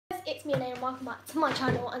it's me Elaine and welcome back to my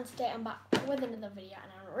channel, and today I'm back with another video and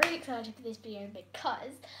I'm really excited for this video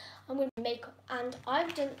because I'm going to make makeup, and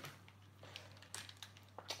I've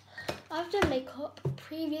done makeup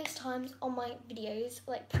previous times on my videos,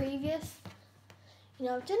 like previous,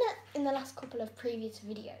 I've done it in the last couple of previous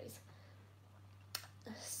videos,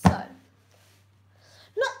 so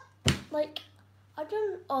not like I've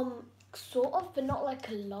done sort of, but not like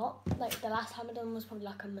a lot. Like the last time I done was probably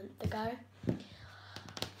like a month ago.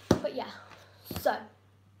 But yeah, so,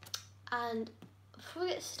 and before we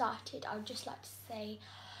get started, I would just like to say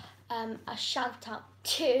a shout out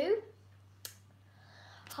to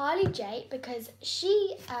Harley J, because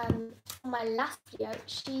she, on my last video,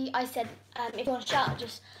 I said, if you want to shout out,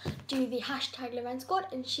 just do the hashtag Loren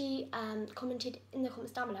Squad, and she commented in the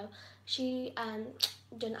comments down below, she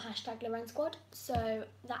done hashtag Loren Squad, so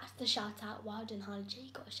that's the shout out. Well done, Harley J,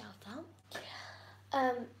 you got a shout out.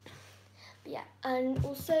 But yeah, and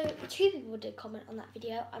also 2 people did comment on that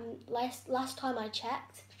video. Last time I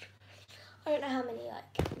checked, I don't know how many,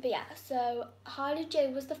 but yeah. So Harley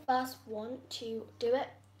J was the first one to do it,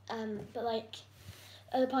 but like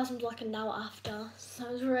the other person was like an hour after, so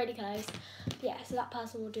it was really close. But yeah, so that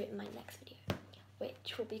person will do it in my next video,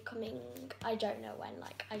 which will be coming. I don't know when.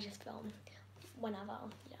 Like I just film whenever,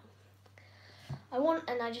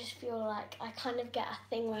 and I just feel like I kind of get a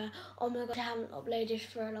thing where, oh my god, I haven't uploaded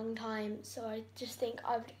for a long time, so I just think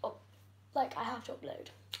I have to upload.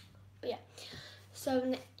 But yeah,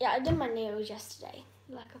 so yeah, I did my nails yesterday,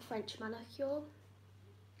 like a French manicure.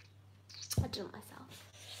 I did it myself.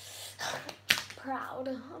 Proud.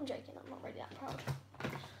 I'm joking, I'm not really that proud.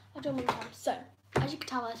 I've done one time. So, as you can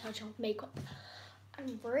tell by the title, makeup.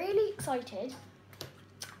 I'm really excited.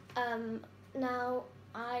 Now,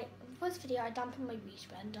 first video I dampened my beauty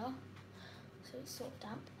blender, so it's sort of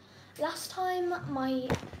damp. Last time, I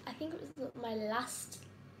think it was my last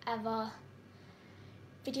ever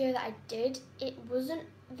video that I did, it wasn't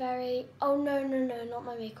very, oh no, not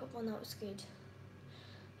my makeup one, that was good.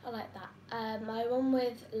 I like that. My one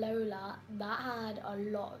with Lola, that had a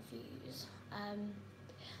lot of views.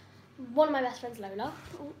 One of my best friends, Lola,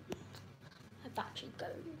 my battery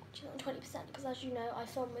going, which is on 20%, because as you know, I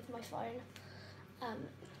film with my phone.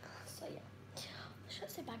 So yeah, should I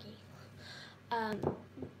say baggy?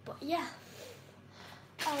 But yeah,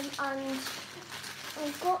 and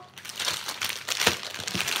I've got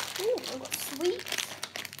sweets,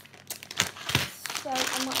 so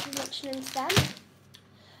I might be mentioning them.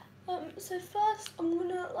 So first I'm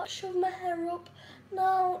gonna shove my hair up.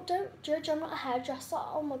 Now, don't judge, I'm not a hairdresser.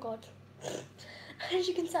 Oh my god. As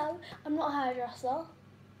you can tell, I'm not a hairdresser.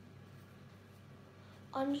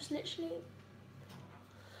 I'm just literally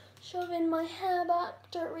shoving my hair back.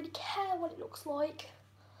 Don't really care what it looks like.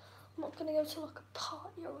 I'm not gonna go to like a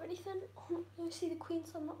party or anything. I'm not gonna see the Queen,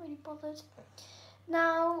 so I'm not really bothered.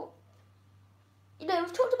 Now,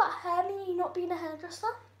 we've talked about hair, me not being a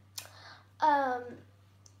hairdresser.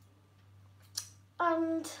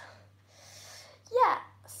 And yeah,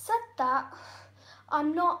 said that,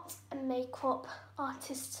 I'm not a makeup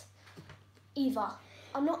artist either.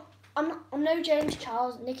 I'm no James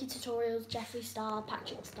Charles, Nikki Tutorials, Jeffree Star,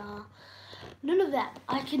 Patrick Star. None of them.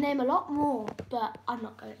 I can name a lot more, but I'm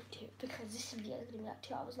not going to, because this video is going to be like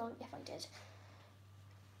 2 hours long if I did.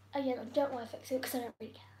 Again, I don't want to fix it because I don't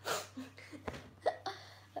really care.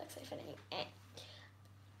 Looks so funny.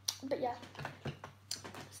 But yeah.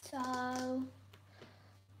 So I'm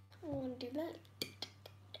going to do that.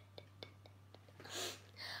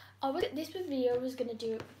 This video was going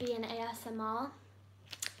to be an ASMR,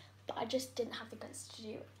 but I just didn't have the guts to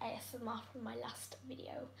do ASMR from my last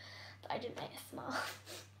video that I did ASMR.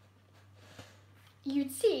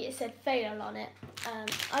 You'd see it said fail on it.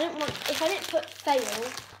 If I didn't put fail,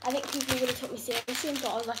 I think people would have took me seriously and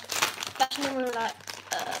thought I was like, especially when I'm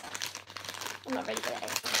I'm not really good at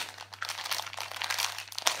it.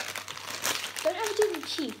 Don't ever do the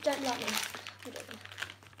cheap, don't let me. I'm joking.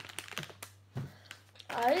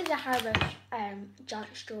 I did the Haribo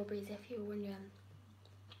giant strawberries, if you were wondering.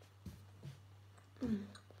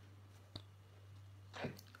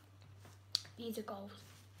 These are gold.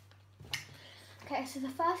 Okay, so the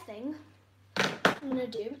first thing I'm gonna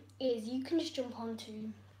do is, you can just jump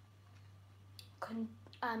onto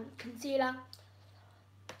concealer,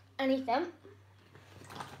 anything.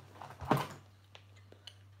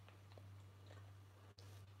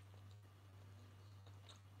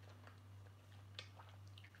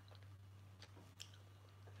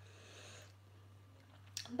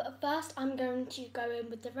 But first I'm going to go in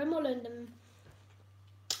with the Rimmel London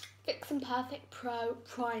Fix and Perfect Pro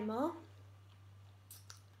Primer.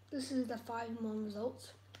 This is the 5-in-1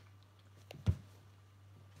 results.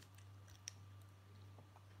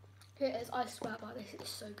 Here it is. I swear by this. It's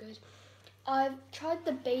so good. I've tried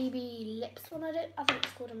the baby lips one. I think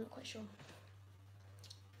it's called. I'm not quite sure.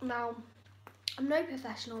 Now, I'm no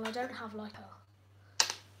professional. I don't have like a,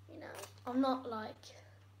 you know, I'm not like,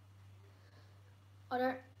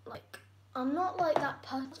 I'm not like that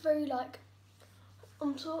person. It's very like,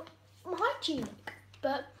 I'm hygienic,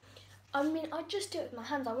 but I mean, I just do it with my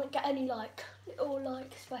hands. I wouldn't get any like little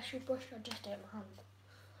like special brush. I just do it with my hands.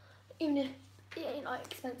 Even if it ain't like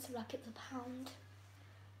expensive, like it's £1.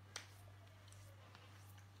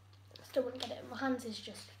 Still wouldn't get it in my hands. Is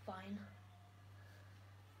just fine.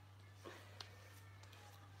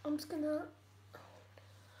 I'm just gonna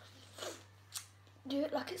do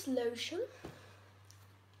it like it's lotion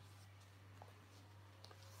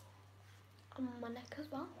on my neck as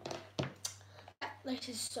well. This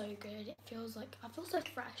is so good. It feels like, I feel so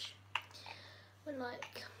fresh when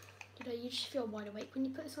like, you know, you just feel wide awake when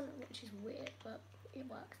you put this on, which is weird, but it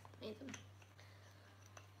works. Amazing.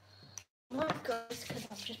 My goes because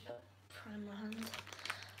I've just put primer on my hand.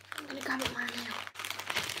 I'm gonna grab it right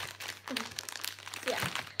now. Yeah.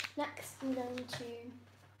 Next, I'm going to,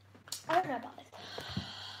 I don't know about this.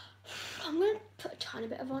 I'm going to put a tiny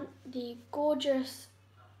bit of on the gorgeous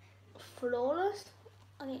Flawless.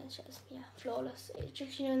 I think it's just, yeah, Flawless. It's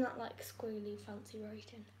just, you know, in that like squirrely fancy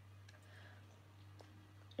rating.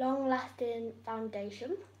 Long lasting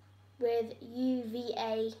foundation with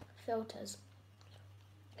UVA filters.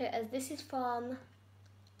 Okay, as this is from,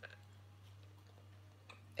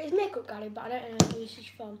 it's Makeup Gallery, but I don't know who this is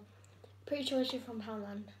from. Pretty sure it's from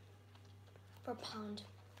Poundland. For £1.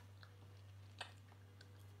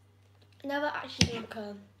 Never actually done like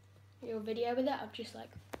a real video with it. I've just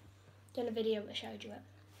like done a video that showed you it.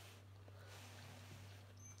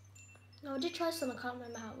 No, I did try some. I can't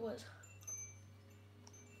remember how it was.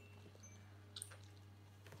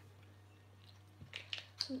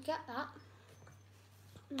 So get that.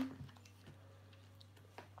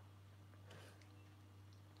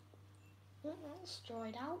 That's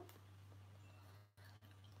dried out.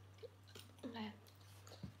 Okay.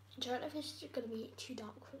 I don't know if this is going to be too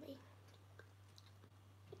dark for me.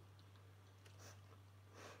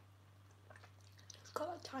 It's got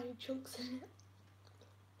like tiny chunks in it.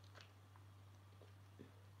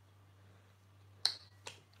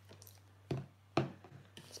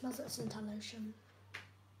 It smells like suntan lotion.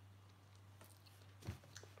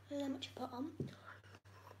 And then what you put on.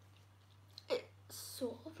 It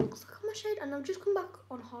sort of looks like my shade, and I've just come back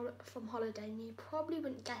on from holiday, and you probably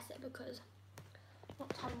wouldn't guess it because not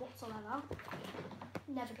tan whatsoever.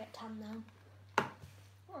 Never get tan now.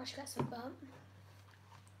 Or I should get some burnt.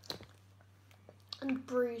 And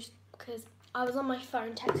bruised because I was on my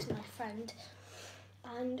phone texting my friend,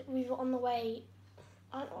 and we were on the way,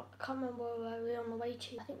 I can't remember where we were on the way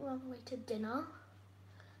to. I think we were on the way to dinner.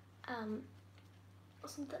 Or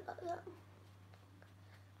something like that.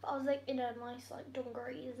 But I was like in a nice like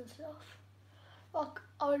dungarees and stuff. Like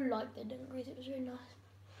I like the dungarees, it was really nice.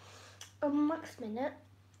 Next minute,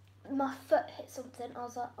 my foot hit something. I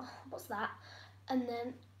was like, oh, what's that? And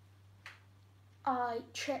then I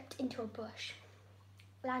tripped into a bush.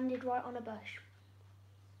 Landed right on a bush.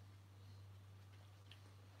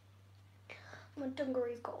 My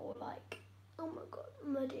dungarees got all like, oh my god,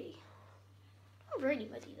 muddy. Not really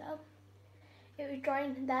muddy though. It was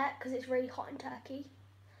drying there because it's really hot in Turkey.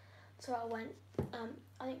 So I went,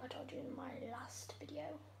 I think I told you in my last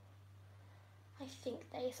video. I think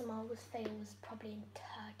the ASMR was probably in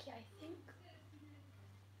Turkey, I think.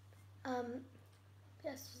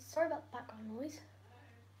 Yes, sorry about the background noise.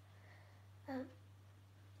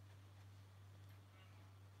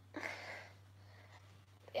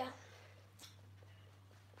 Yeah.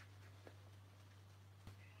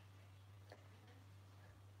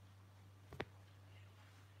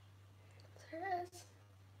 So it is.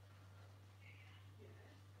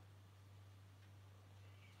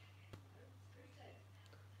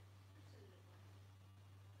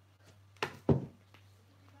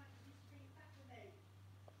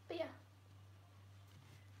 But yeah.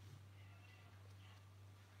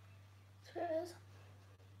 So it is.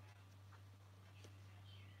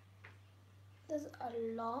 There's a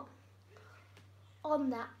lot on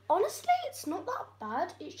that. Honestly, it's not that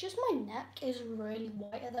bad. It's just my neck is really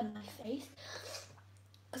whiter than my face.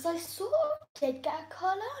 Because I sort of did get a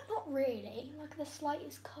colour. Not really. Like the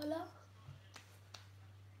slightest colour.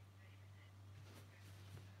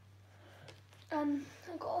 I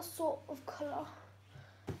got a sort of colour.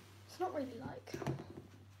 It's not really like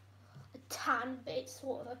a tan, but it's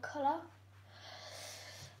sort of a colour.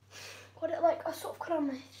 Got it like a sort of colour on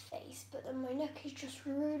my face, but then my neck is just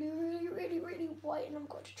really, really, really, really white, and I've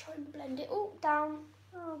got to try and blend it all down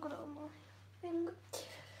Oh, I've got it on my thing.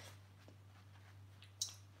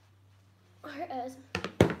 Here it is.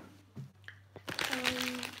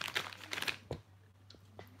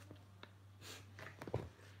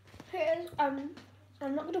 Here it is.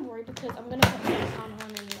 I'm not gonna worry because I'm gonna put it on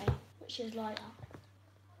anyway, which is lighter.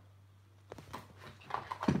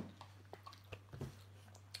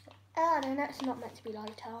 I know it's not meant to be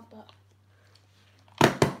lighter, but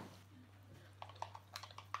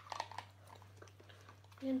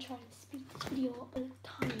I'm gonna try and speed this video up a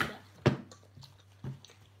tiny bit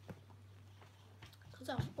because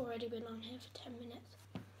I've already been on here for 10 minutes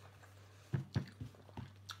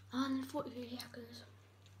and 43 seconds.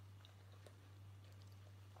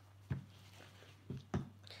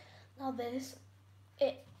 Now this,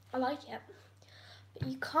 I like it, but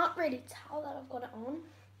you can't really tell that I've got it on.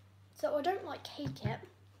 So I don't like cake it.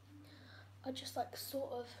 I just like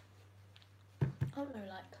sort of, I don't know,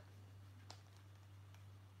 like,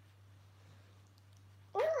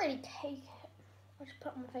 I don't really cake it. I just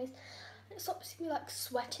put it on my face. It stops me like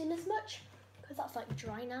sweating as much because that's like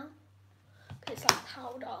dry now. Because it's like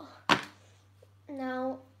powder.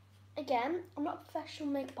 Now, again, I'm not a professional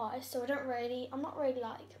makeup artist, so I don't really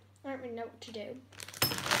know what to do.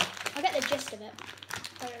 I get the gist of it.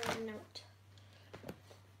 I don't really know what.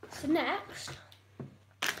 So next,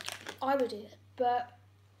 I would do it, but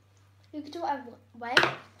you can do whatever way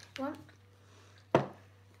you want.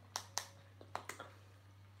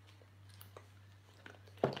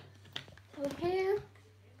 Over here.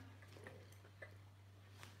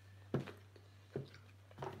 I'm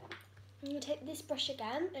going to take this brush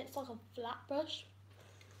again. It's like a flat brush.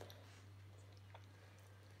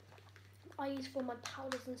 I use for my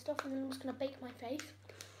powders and stuff, and then I'm just going to bake my face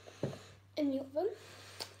in the oven.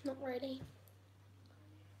 Not really.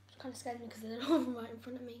 It kind of scares me because there's an oven right in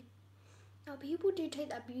front of me. Now people do take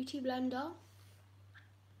that beauty blender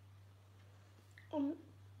and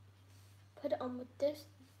put it on with this,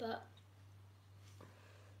 but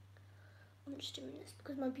I'm just doing this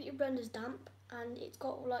because my beauty blender is damp and it's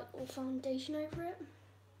got like all foundation over it.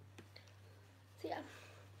 So yeah.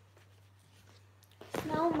 So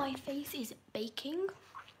now my face is baking.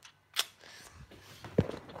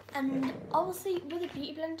 And obviously with a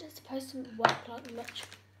beauty blender it's supposed to work like much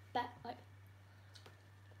better.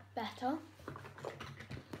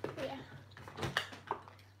 But yeah.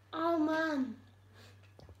 Oh man.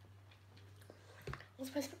 I'm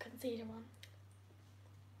supposed to put concealer on.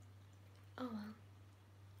 Oh well.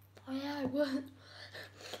 Oh yeah, I would.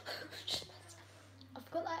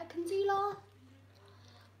 I've got that concealer.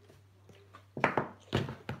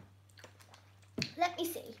 Let me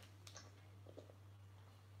see.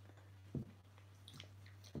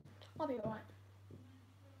 I'll be alright.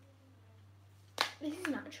 This is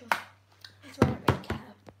natural. That's why I don't really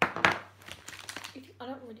care. I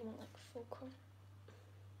don't really want like full colour.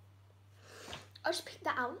 I just picked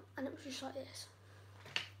that out and it was just like this.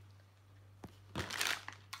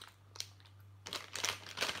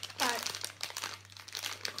 Bad.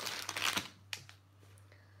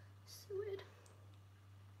 So weird.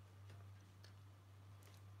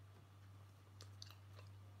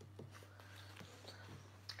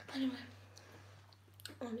 Anyway.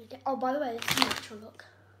 Oh, by the way, this is a natural look.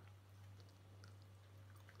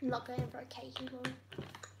 I'm not going for a cakey one.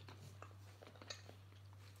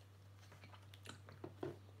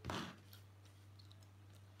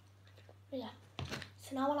 But yeah.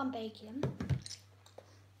 So now while I'm baking,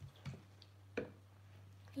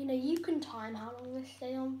 you know, you can time how long this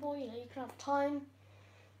stays on for. You know, you can have time.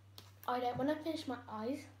 I don't. When I finish my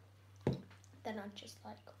eyes, then I just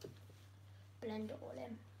like blend it all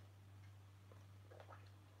in.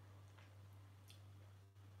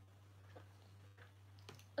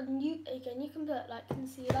 And you can put like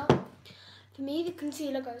concealer. For me, the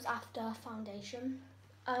concealer goes after foundation,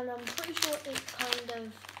 and I'm pretty sure it's kind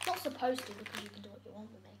of not supposed to because you can do what you want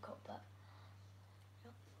with makeup, but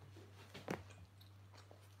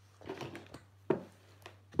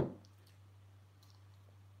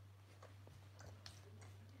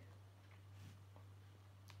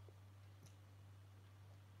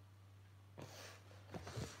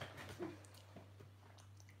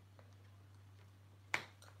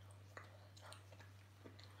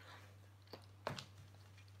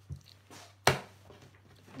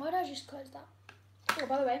why did I just close that? Oh,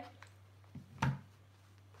 by the way,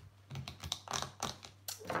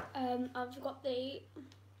 I've got this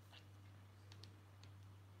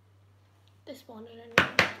one, I don't know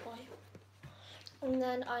why. And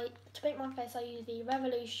then to make my face, I use the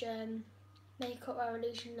Revolution Makeup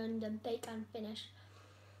Revolution London Bake and Finish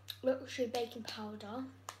Luxury Baking Powder.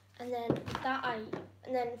 And then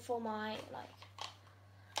for my like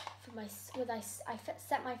for my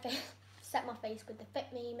set my face with the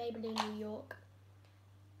Fit Me Maybelline New York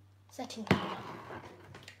setting powder.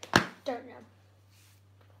 Don't know.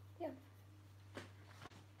 Yeah.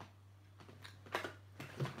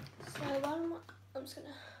 So I'm just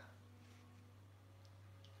gonna.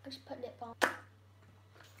 I just put lip balm.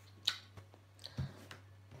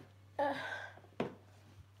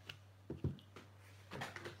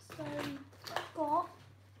 So I've got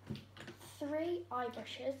 3 eye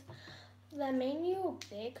brushes. They're mainly all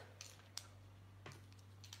big.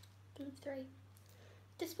 3.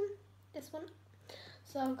 This one.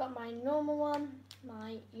 So I've got my normal one,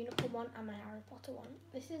 my unicorn one, and my Harry Potter one.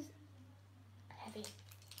 This is heavy.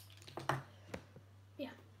 Yeah.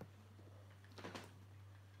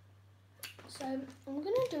 So I'm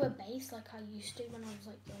gonna do a base like I used to when I was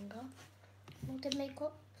like younger. I did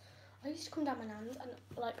makeup. I used to come down my nan's and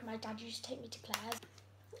like my dad used to take me to Claire's.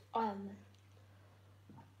 I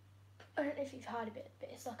don't know if you've heard of it, but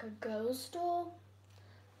it's like a girls' store.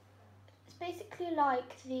 It's basically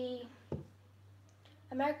like the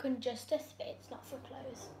American Justice, but it's not for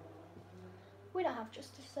clothes. We don't have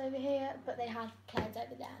Justice over here, but they have Claire's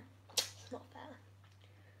over there. It's not fair.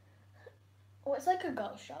 Well, it's like a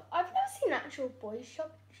girls' shop. I've never seen an actual boys'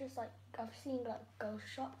 shop. It's just like I've seen like girls'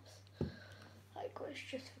 shops, like where it's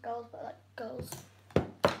just for girls, but like girls and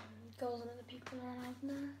other people are allowed in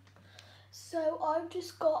there. So I've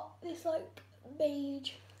just got this like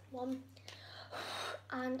beige one,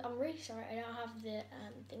 and I'm really sorry I don't have the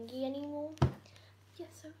thingy anymore. Yeah,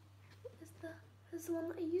 so this is the one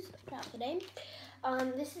that I used. I forgot the name.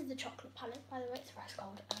 This is the chocolate palette, by the way. It's Rose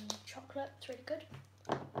Gold and chocolate. It's really good.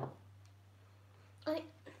 And it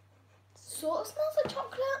sort of smells like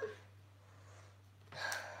chocolate.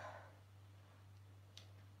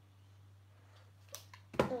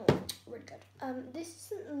 Really good.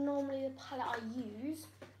 This isn't normally the palette I use.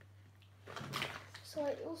 So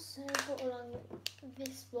I also got along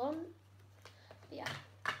this one. But yeah,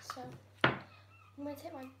 so I'm going to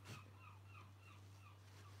take my...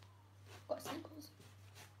 got circles.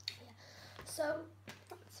 Yeah, so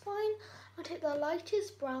that's fine. I'll take the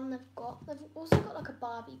lightest brown they've got. They've also got like a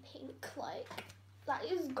Barbie pink, like that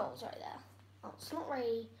is gold right there. Oh, it's not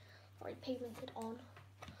really pigmented on.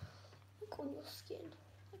 Look on your skin,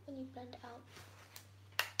 like when you blend it out.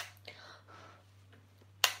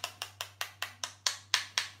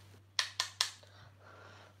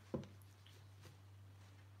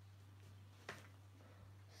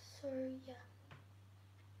 So yeah,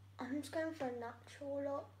 I'm just going for a natural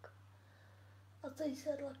look. As I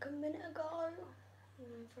said like a minute ago, I'm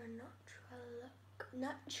going for a natural look.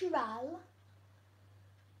 Natural.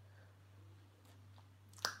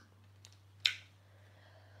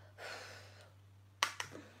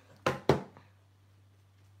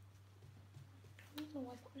 I'm gonna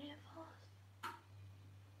wipe up my hair first.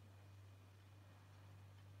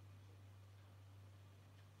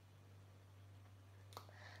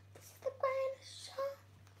 This is the greatest shot.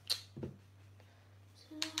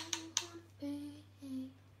 So I want to be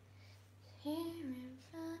here in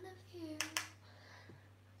front of you.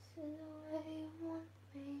 This is the way you want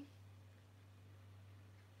me.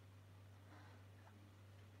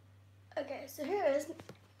 Okay, so here it is.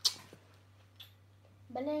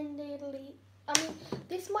 Blended. I mean,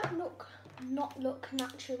 this might not look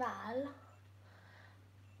natural.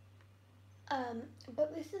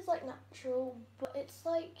 But this is like natural, but it's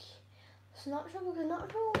natural because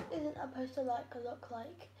natural isn't supposed to like look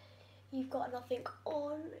like you've got nothing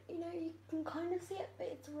on, you know, you can kind of see it, but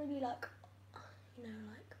it's really like, you know,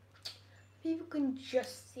 like people can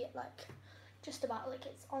just see it like just about like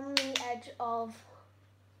it's on the edge of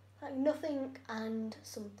like nothing and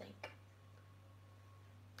something.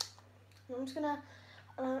 And I'm just gonna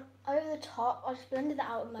over the top, I just blended that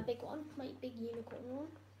out with my big one, my big unicorn one.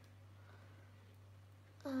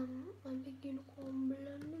 My big unicorn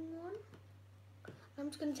blending one. I'm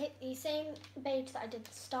just going to take the same beige that I did at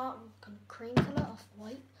the start, kind of cream colour off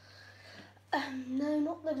white. No,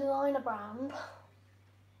 not the designer brand.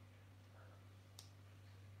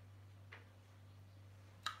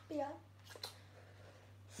 But yeah.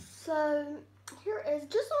 So here it is.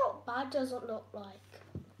 Just not bad. Doesn't look like,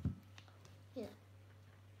 you know,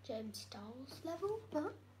 James Starles level.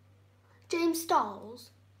 But James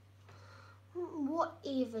Starles. What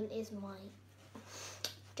even is my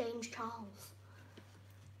James Charles?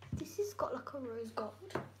 This has got like a rose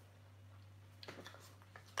gold.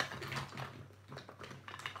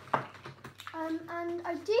 And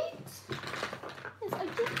I did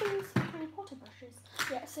these Harry Potter brushes.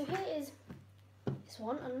 Yeah, so here is this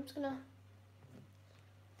one, and I'm just gonna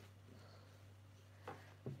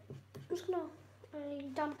really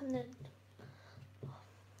dampen the.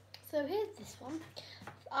 So here's this one.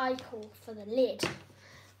 I call for the lid,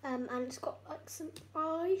 and it's got like some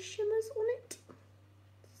eye shimmers on it.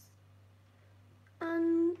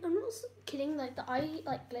 And I'm not kidding. Like the eye,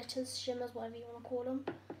 like glitters, shimmers, whatever you want to call them.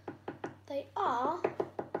 They are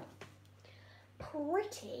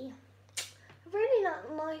pretty. Really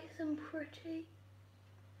nice and pretty.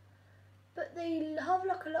 But they have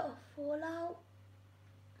like a lot of fallout.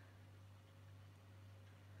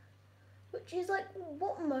 Which is like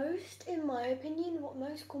what most, in my opinion, what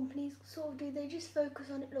most companies sort of do. They just focus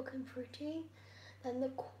on it looking pretty than the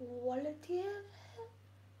quality of it.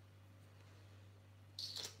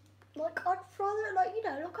 Like I'd rather like, you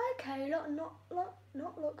know, look okay,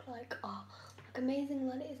 not look like like amazing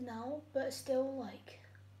like it is now, but still like,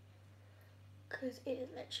 because it is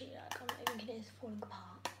literally like, I'm not even kidding, it's falling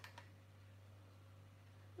apart.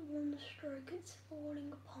 One stroke, it's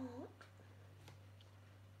falling apart.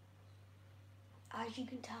 As you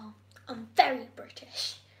can tell, I'm very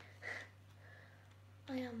British.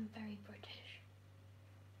 I am very British.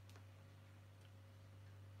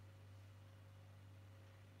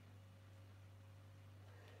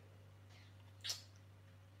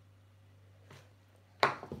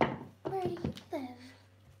 Where do you live?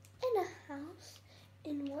 In a house.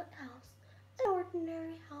 In what house? An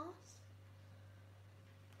ordinary house.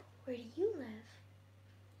 Where do you live?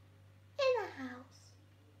 In a house.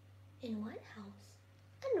 In what house?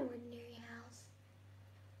 An ordinary house.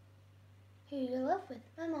 Who do you live with?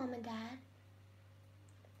 My mom and dad.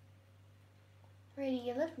 Where do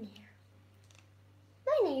you live near?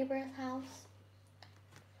 My neighbor's house.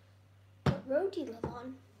 What road do you live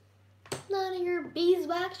on? None of your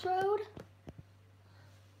beeswax road.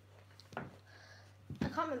 I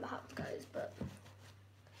can't remember how it goes, but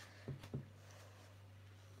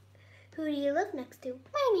who do you live next to?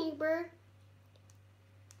 My neighbor.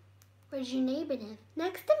 Where's your neighbor live?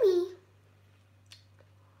 Next to me.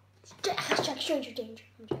 Hashtag stranger danger.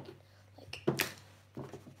 I'm joking. Like,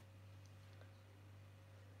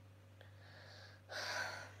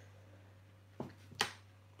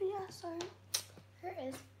 but yeah, so here it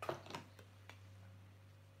is.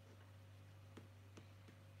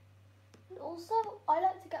 And also, I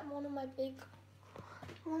like to get one of my big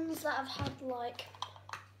ones that have had like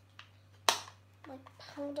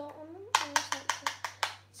powder on them. I just like to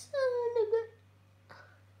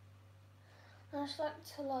I just like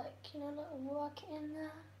to like, you know, like work in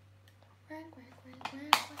there. Work.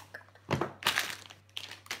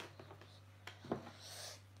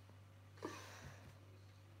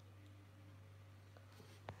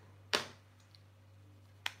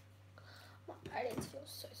 My eyelids feel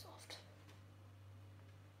so soft.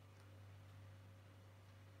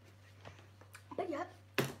 But yeah.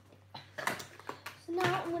 So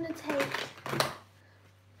now I'm gonna take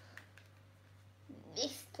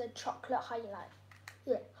this, the chocolate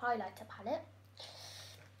highlighter palette.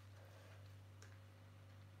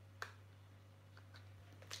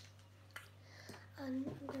 And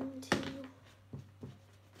I'm going to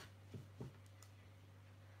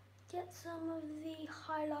get some of the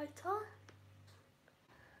highlighter.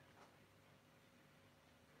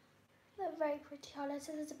 They're very pretty highlighters.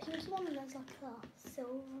 There's a pink one and there's like a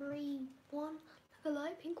silvery one, like a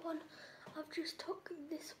light pink one. I've just took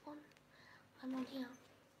this one and on here.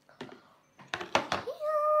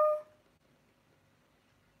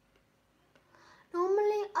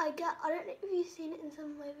 Normally I don't know if you've seen it in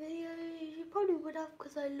some of my videos, you probably would have,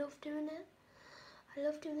 because I love doing it. I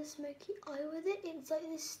love doing the smoky eye with it. It's like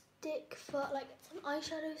this stick for, like, it's an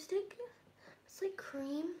eyeshadow stick. It's like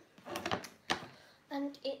cream.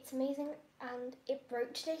 And it's amazing, and it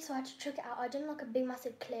broke today, so I had to chuck it out. I done like a big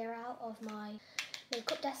massive clear out of my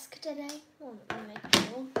makeup desk today. Oh, not my makeup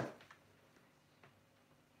table.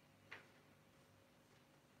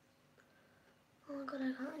 Oh my god,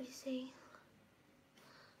 I can't really see.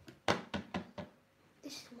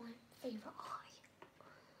 This is my favourite eye.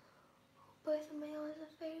 Both of my eyes are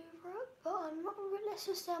favourite, but I'm not, let's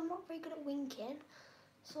just say I'm not very good at winking.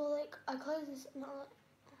 So like, I close this, not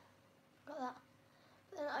like that.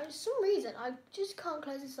 But then for some reason, I just can't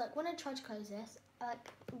close this. Like when I try to close this, like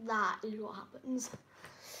that is what happens.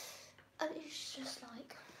 And it's just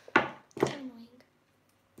like, so annoying.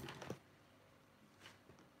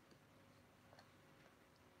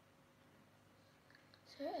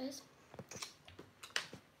 So it is.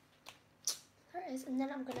 There it is, and then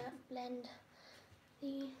I'm gonna blend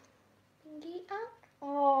the thingy out.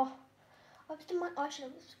 Oh, I've done my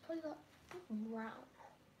eyeshadow. It's probably got brown.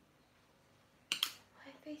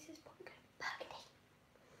 My face is probably going burgundy.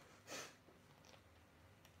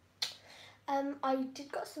 I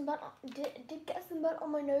did get some burnt. Did get some burnt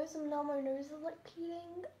on my nose, and now my nose is like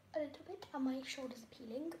peeling a little bit, and my shoulders are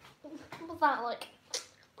peeling. What was that like?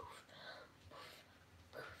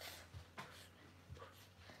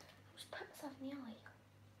 Just put myself in the eye.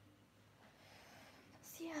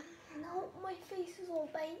 So yeah, now my face is all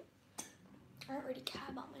baked. I don't really care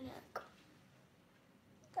about my neck.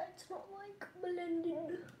 That's not like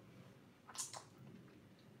blended.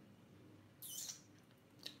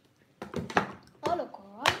 I look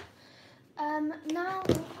alright. Now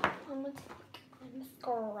I'm gonna take my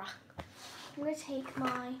mascara. I'm gonna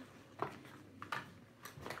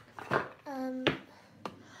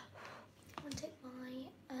take my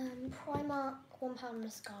Primark £1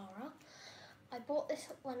 mascara. I bought this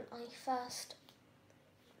when I first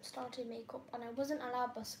started makeup, and I wasn't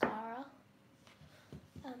allowed mascara.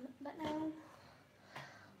 But now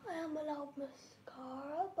I am allowed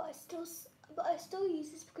mascara, but I still use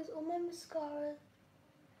this because all my mascaras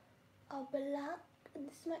are black, and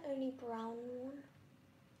this is my only brown one.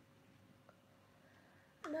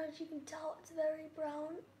 And as you can tell, it's very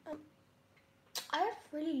brown. I have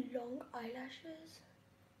really long eyelashes.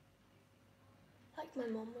 Like my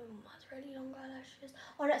mum has really long eyelashes.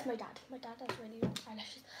 Oh, that's my dad. My dad has really long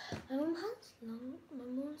eyelashes. My mum has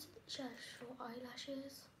short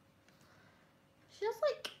eyelashes. She has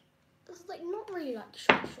like, it's like not really like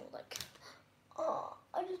short, like, oh,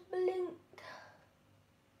 I just blinked.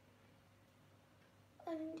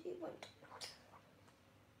 And it went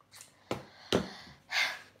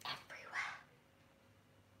everywhere.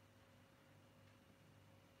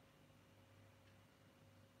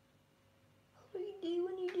 What do you do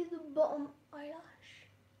when you do the bottom eyelash?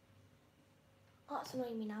 Oh, that's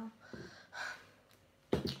annoying me now.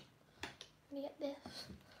 Let me get this.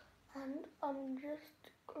 And I'm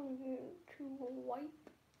just going to wipe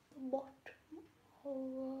the bottom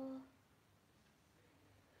of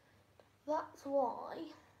that's why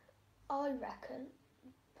I reckon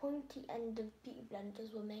pointy end of beauty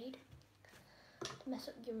blenders were made to mess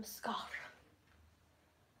up your mascara.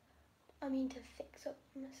 I mean to fix up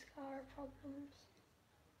mascara problems.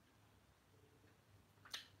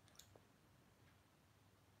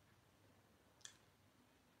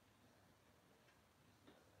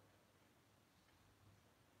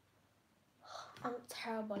 I'm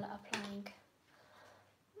terrible at applying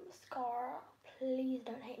mascara. Please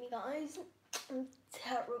don't hate me, guys. I'm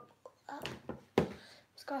terrible at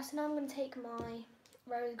mascara. So now I'm going to take my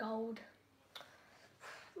Rose Gold.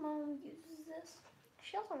 My mum uses this.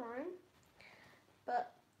 She has her own,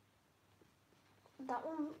 but that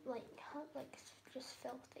one it's just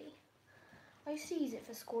filthy. I used to use it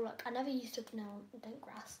for school. Like I never used to. No, don't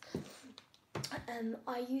grass.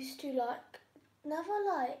 I used to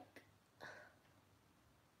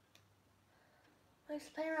I used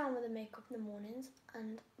to play around with the makeup in the mornings,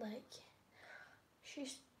 and she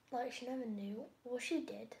never knew. Well, she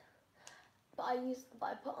did, but I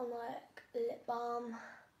put on like lip balm,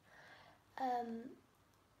 and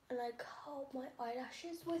I curled my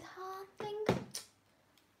eyelashes with her thing.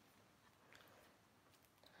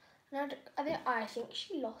 And I think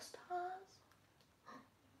she lost hers.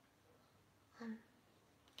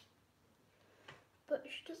 But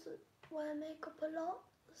she doesn't wear makeup a lot,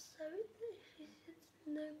 so it's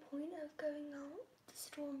no point of going out to the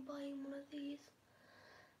store and buying one of these,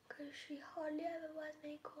 because she hardly ever wears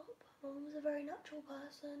makeup. My mum's a very natural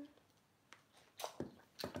person.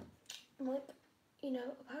 Like, you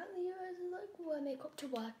know, apparently you guys wear makeup to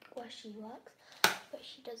work where she works, but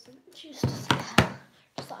she doesn't. She just doesn't care.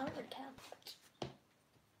 Just like, I don't really care.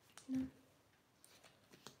 No.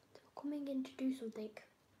 They're coming in to do something.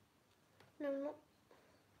 No, not.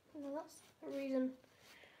 No, that's the reason,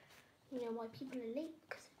 you know, why people are late,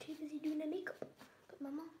 because they're too busy doing their makeup. But my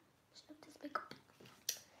mum, she does makeup.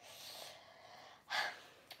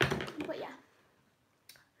 But yeah.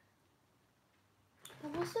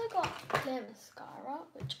 I've also got clear mascara,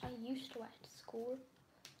 which I used to wear to school.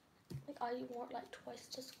 Like, I wore it like twice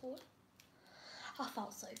to school. I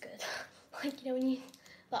felt so good. Like, you know, when you,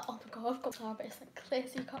 like, oh my god, I've got mascara, but it's like clear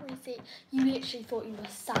so you can't really see it. You literally thought you were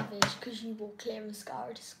savage because you wore clear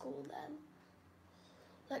mascara to school then.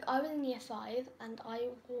 Like, I was in year 5 and I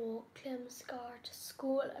wore clear mascara to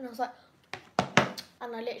school, and I was like,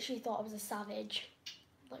 and I literally thought I was a savage.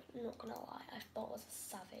 Like, not gonna lie, I thought I was a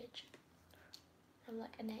savage. I'm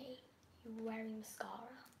like, Anae, you're wearing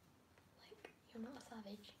mascara. Like, you're not a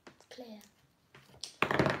savage. It's clear.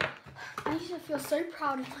 I used to feel so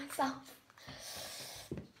proud of myself.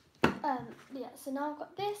 Yeah, so now I've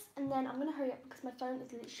got this, and then I'm gonna hurry up because my phone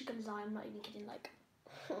is literally gonna die. I'm not even kidding. Like,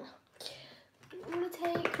 I'm gonna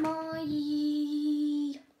take my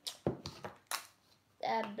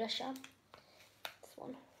blusher. This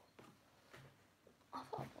one. I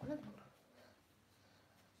thought I wanted one.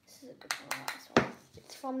 This is a good one. I like this one.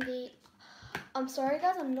 It's from the. I'm sorry,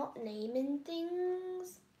 guys. I'm not naming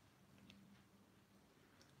things.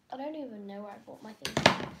 I don't even know where I bought my things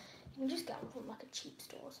from. You can just get them from like a cheap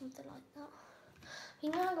store or something like that. I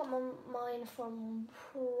think I got mine from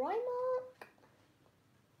Primark.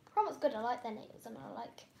 Primark's good. I like their nails and I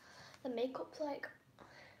like the makeup's like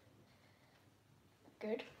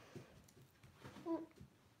good.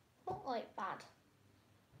 Not like bad.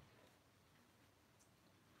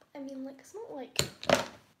 I mean, like, it's not like.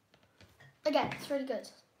 Again, it's really good.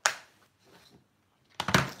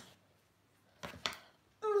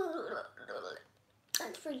 And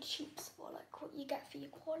it's really cheap for like what you get for your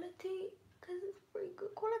quality, because it's pretty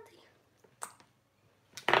good quality.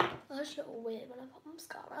 I was a little weird when I put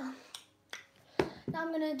mascara. Now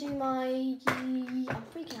I'm gonna do my. I'm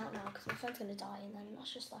freaking out now because my phone's gonna die, and then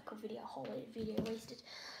that's just like a whole video wasted.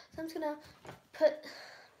 So I'm just gonna put.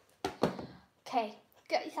 Okay,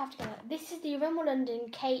 get yourself together. This is the Rimmel London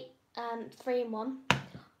Kate 3-in-1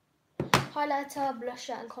 highlighter,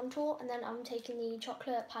 blusher, and contour. And then I'm taking the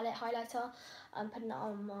chocolate palette highlighter and putting it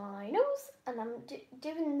on my nose, and I'm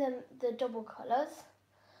doing the double colours.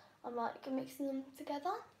 I'm like mixing them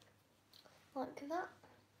together like that.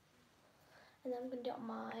 And then I'm going to do it on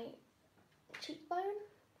my cheekbone,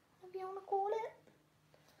 whatever you want to call it.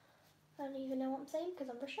 I don't even know what I'm saying because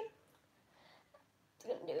I'm Russian. I'm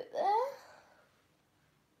going to do it there.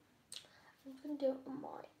 I'm going to do it on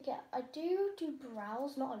my, yeah, I do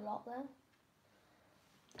brows, not a lot though.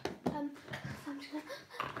 So I'm just going to,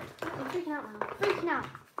 I'm freaking out now, freaking out.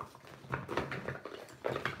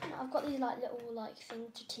 I've got these like little like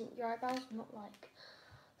things to tint your eyebrows, not to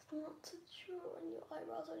draw on your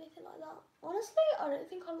eyebrows or anything like that. Honestly, I don't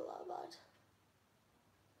think I look that bad.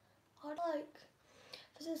 I'd like,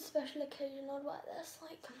 if it's a special occasion, I'd wear this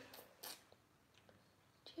like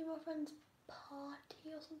to my friend's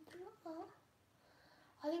party or something like that.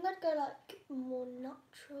 I think I'd go like more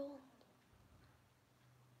natural.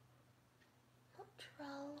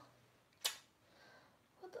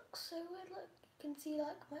 Would look so weird, like you can see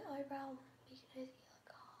like my eyebrow, you can only see like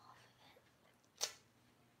half of it.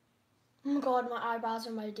 Oh my god, my eyebrows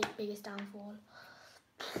are my biggest downfall.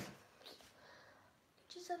 You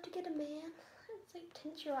just have to get a man. It's like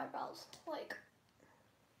tint your eyebrows, like.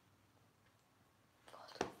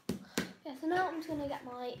 God. Yeah, so now I'm just gonna get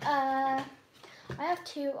my. I have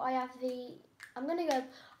two. I have the. I'm gonna go.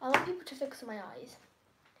 I want people to focus on my eyes.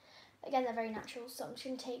 Again, they're very natural, so I'm just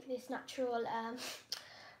gonna take this natural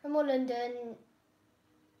Rimmel London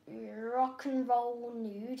Rock and Roll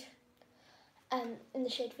Nude, in the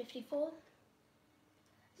shade 54. Is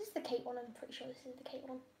this the Kate one? I'm pretty sure this is the Kate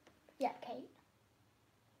one. Yeah, Kate.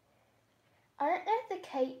 I don't know if the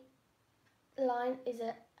Kate line is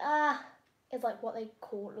like what they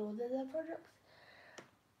call all of their products.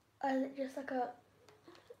 Is it just like a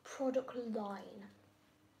product line?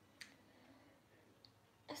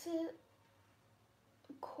 This is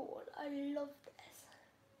cool. I love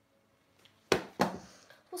this.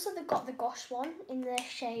 Also, they've got the Gosh one in the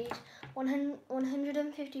shade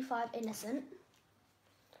 155 Innocent.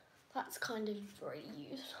 That's kind of very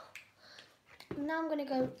used. Now I'm going to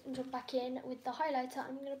go and jump back in with the highlighter.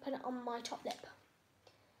 I'm going to put it on my top lip.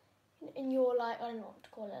 In your, like, I don't know what to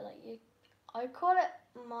call it. Like I call it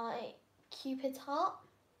my Cupid's heart.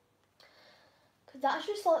 Because that's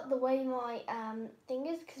just like the way my thing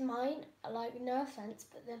is. Because mine, like, no offense,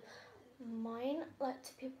 but mine, like,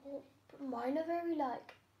 to people, mine are very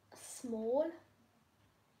like small.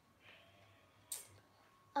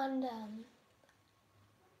 And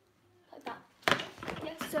like that.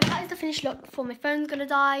 Yeah, so that is the finished look before my phone's gonna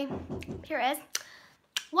die. Here it is.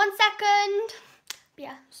 1 second.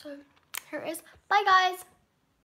 Yeah, so here it is. Bye guys.